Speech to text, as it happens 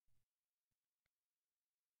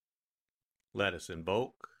Let us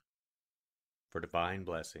invoke for divine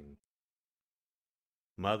blessing.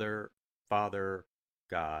 Mother, Father,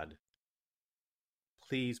 God,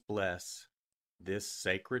 please bless this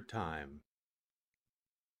sacred time.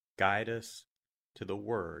 Guide us to the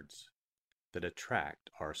words that attract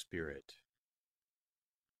our spirit.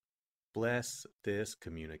 Bless this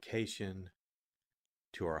communication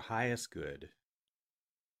to our highest good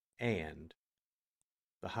and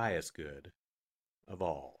the highest good of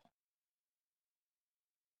all.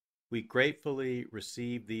 We gratefully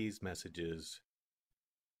receive these messages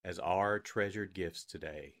as our treasured gifts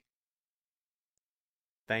today.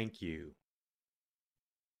 Thank you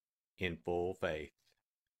in full faith.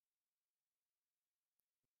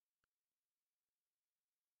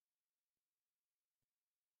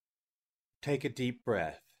 Take a deep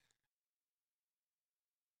breath.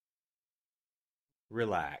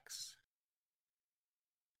 Relax.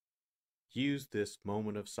 Use this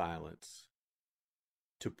moment of silence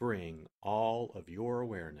to bring all of your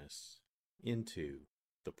awareness into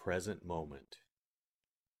the present moment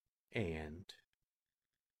and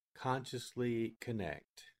consciously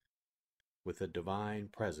connect with the divine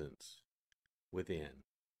presence within.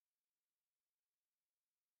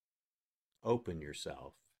 Open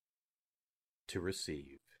yourself to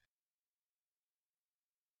receive.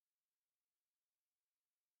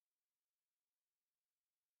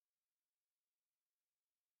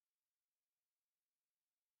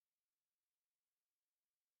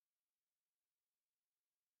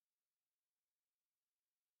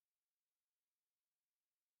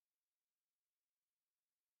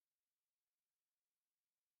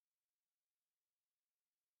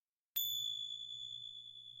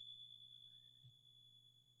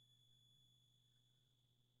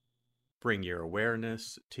 Bring your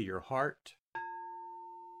awareness to your heart.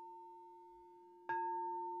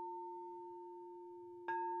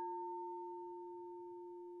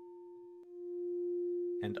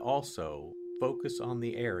 And also focus on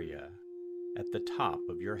the area at the top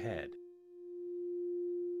of your head.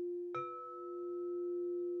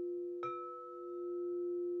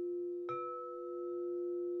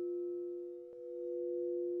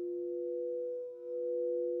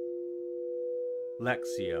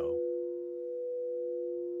 Lectio.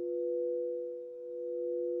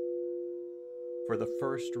 For the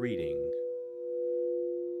first reading,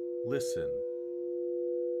 listen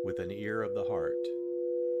with an ear of the heart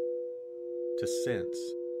to sense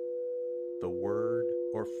the word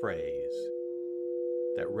or phrase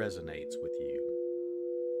that resonates with you.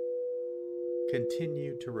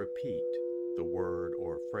 Continue to repeat the word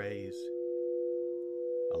or phrase.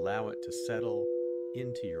 Allow it to settle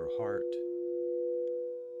into your heart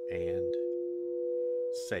and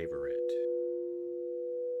savor it.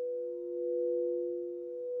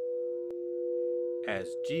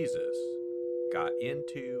 As Jesus got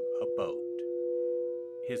into a boat,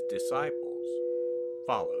 his disciples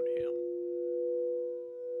followed him.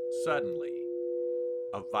 Suddenly,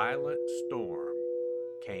 a violent storm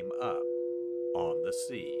came up on the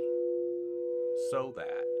sea, so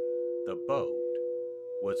that the boat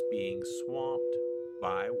was being swamped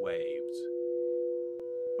by waves.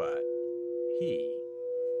 But he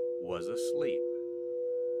was asleep.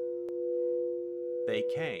 They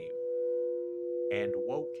came and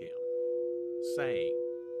woke him, saying,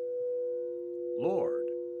 "Lord,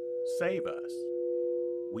 save us,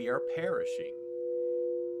 we are perishing."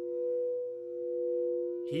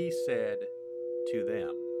 He said to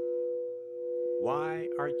them, "Why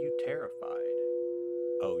are you terrified,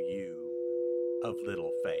 O you of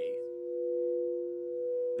little faith?"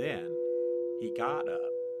 Then he got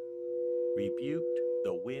up, rebuked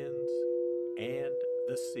the winds and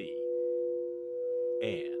the sea,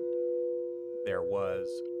 and there was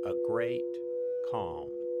a great calm.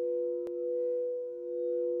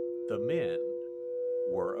 The men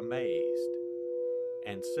were amazed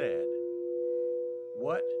and said,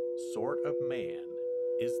 "What sort of man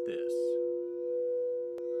is this,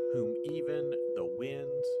 whom even the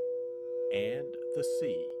winds and the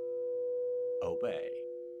sea obey?"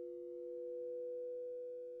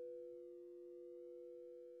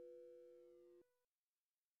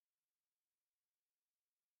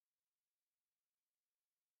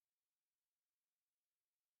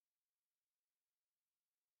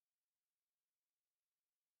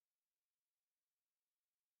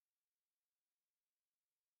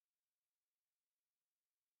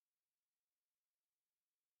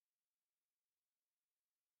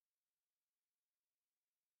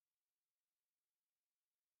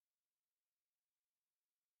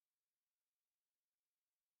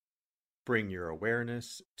 Bring your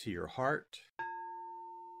awareness to your heart.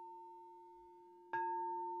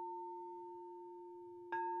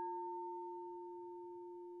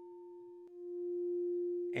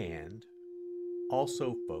 And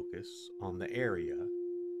also focus on the area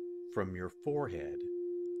from your forehead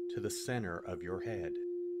to the center of your head.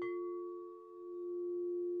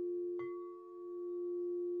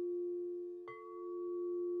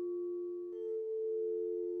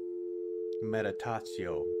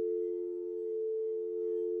 Meditatio.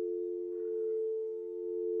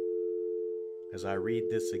 As I read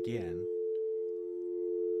this again,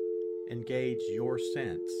 engage your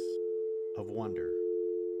sense of wonder.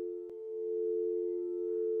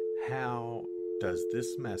 How does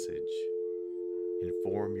this message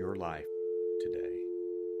inform your life today?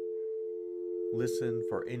 Listen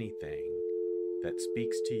for anything that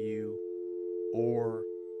speaks to you or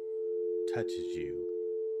touches you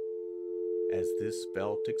as this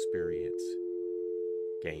felt experience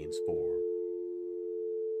gains form.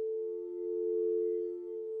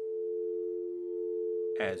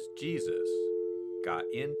 As Jesus got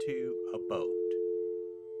into a boat,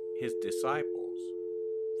 his disciples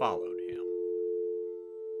followed him.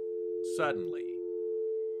 Suddenly,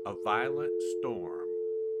 a violent storm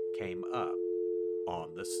came up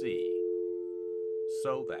on the sea,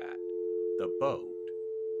 so that the boat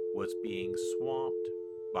was being swamped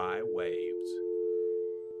by waves,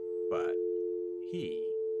 but he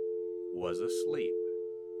was asleep.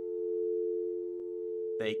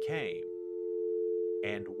 They came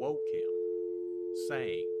and woke him,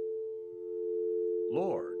 saying,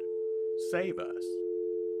 "Lord, save us,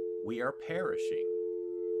 we are perishing."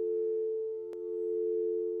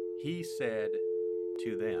 He said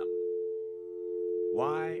to them,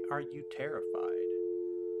 "Why are you terrified,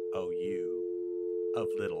 O you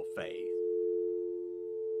of little faith?"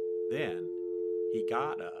 Then he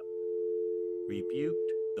got up,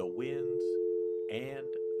 rebuked the winds and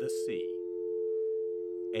the sea,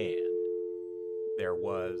 and there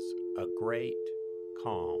was a great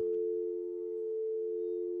calm.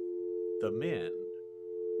 The men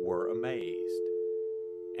were amazed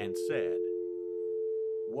and said,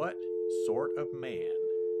 "What sort of man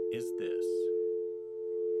is this,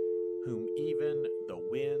 whom even the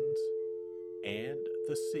winds and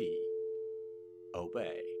the sea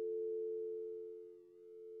obey?"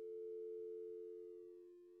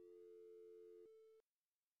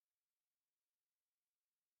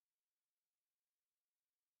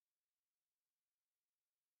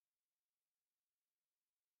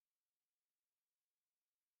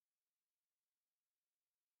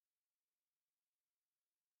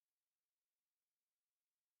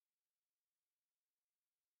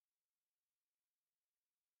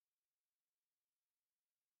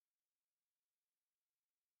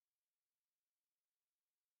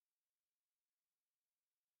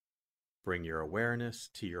 Bring your awareness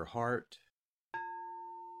to your heart.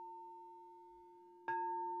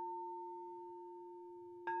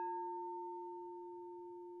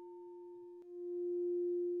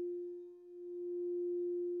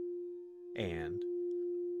 And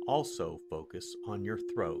also focus on your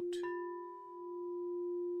throat.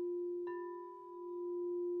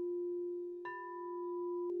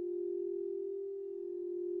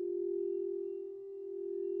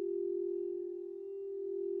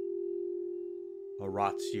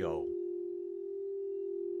 Oratio.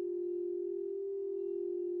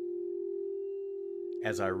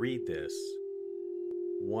 As I read this,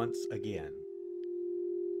 once again,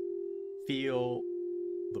 feel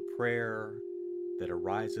the prayer that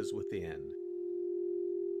arises within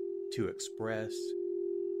to express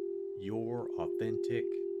your authentic,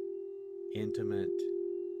 intimate,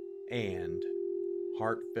 and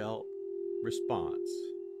heartfelt response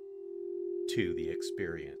to the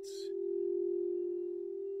experience.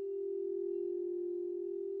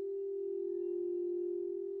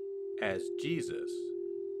 As Jesus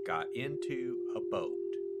got into a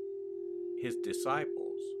boat, his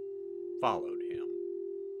disciples followed him.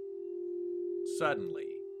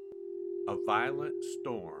 Suddenly, a violent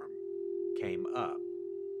storm came up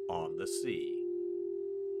on the sea,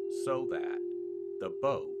 so that the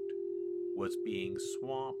boat was being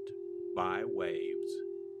swamped by waves,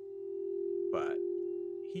 but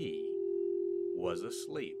he was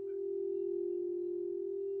asleep.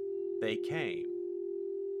 They came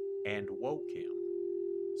and woke him,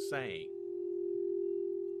 saying,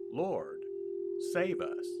 "Lord, save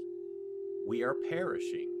us, we are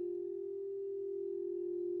perishing."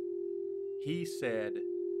 He said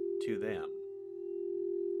to them,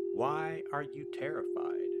 "Why are you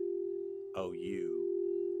terrified, O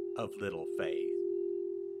you of little faith?"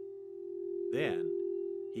 Then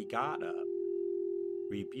he got up,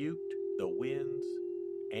 rebuked the winds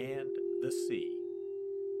and the sea,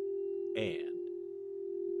 and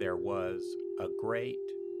there was a great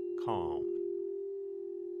calm.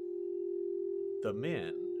 The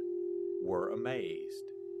men were amazed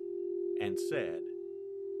and said,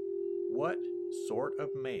 "What sort of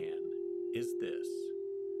man is this,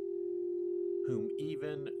 whom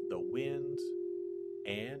even the winds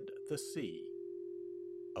and the sea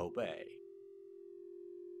obey?"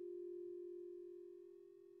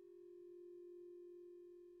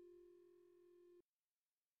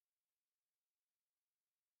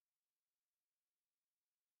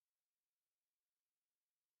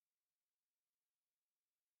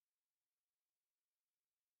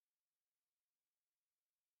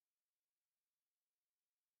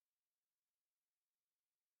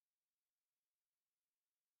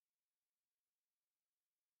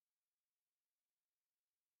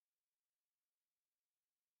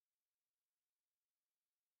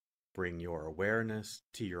 Bring your awareness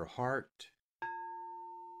to your heart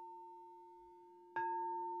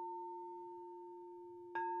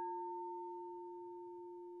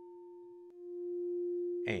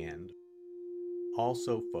and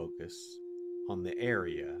also focus on the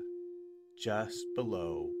area just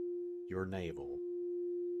below your navel.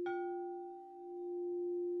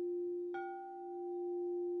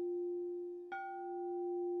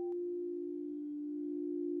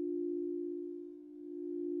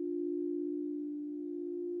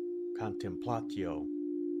 Contemplatio.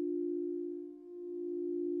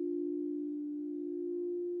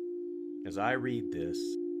 As I read this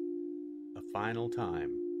a final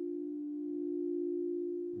time,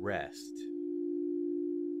 rest.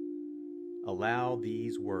 Allow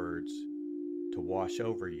these words to wash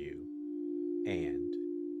over you and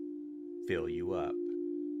fill you up.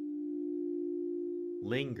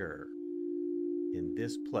 Linger in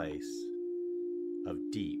this place of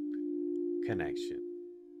deep connection.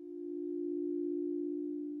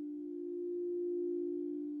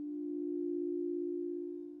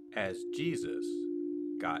 As Jesus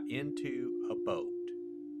got into a boat,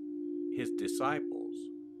 his disciples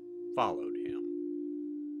followed him.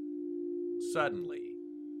 Suddenly,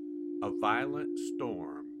 a violent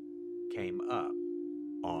storm came up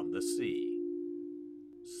on the sea,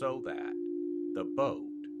 so that the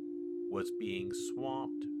boat was being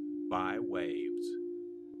swamped by waves.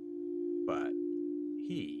 But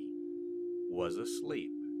he was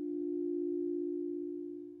asleep.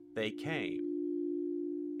 They came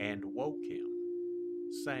and woke him,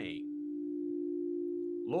 saying,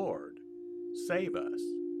 "Lord, save us,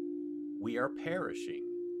 we are perishing."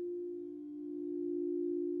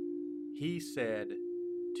 He said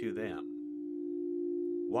to them,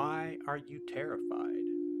 "Why are you terrified,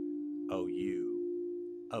 O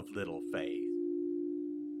you of little faith?"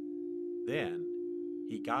 Then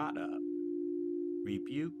he got up,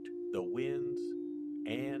 rebuked the winds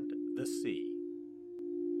and the sea,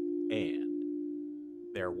 and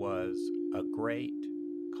there was a great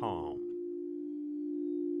calm.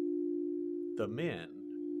 The men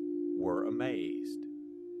were amazed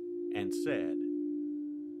and said,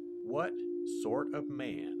 "What sort of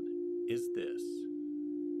man is this,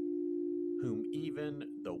 whom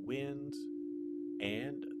even the winds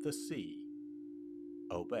and the sea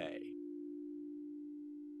obey?"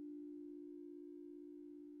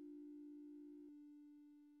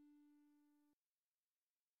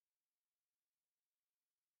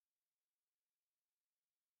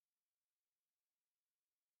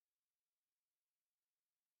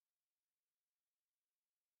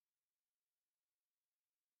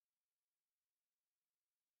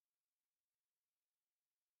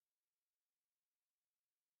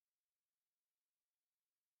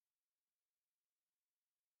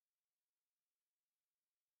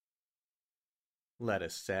 Let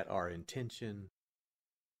us set our intention.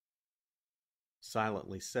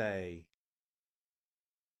 Silently say,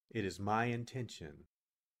 "It is my intention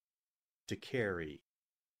to carry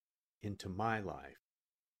into my life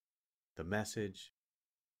the message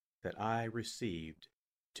that I received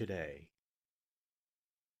today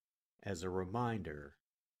as a reminder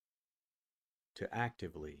to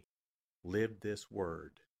actively live this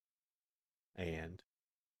word and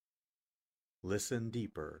listen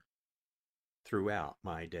deeper throughout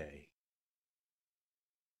my day."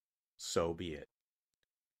 So be it.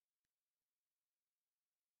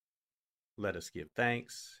 Let us give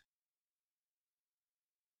thanks.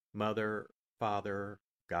 Mother, Father,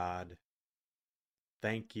 God,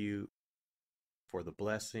 thank you for the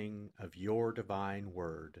blessing of your divine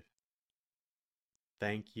word.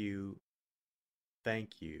 Thank you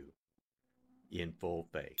in full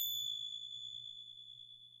faith.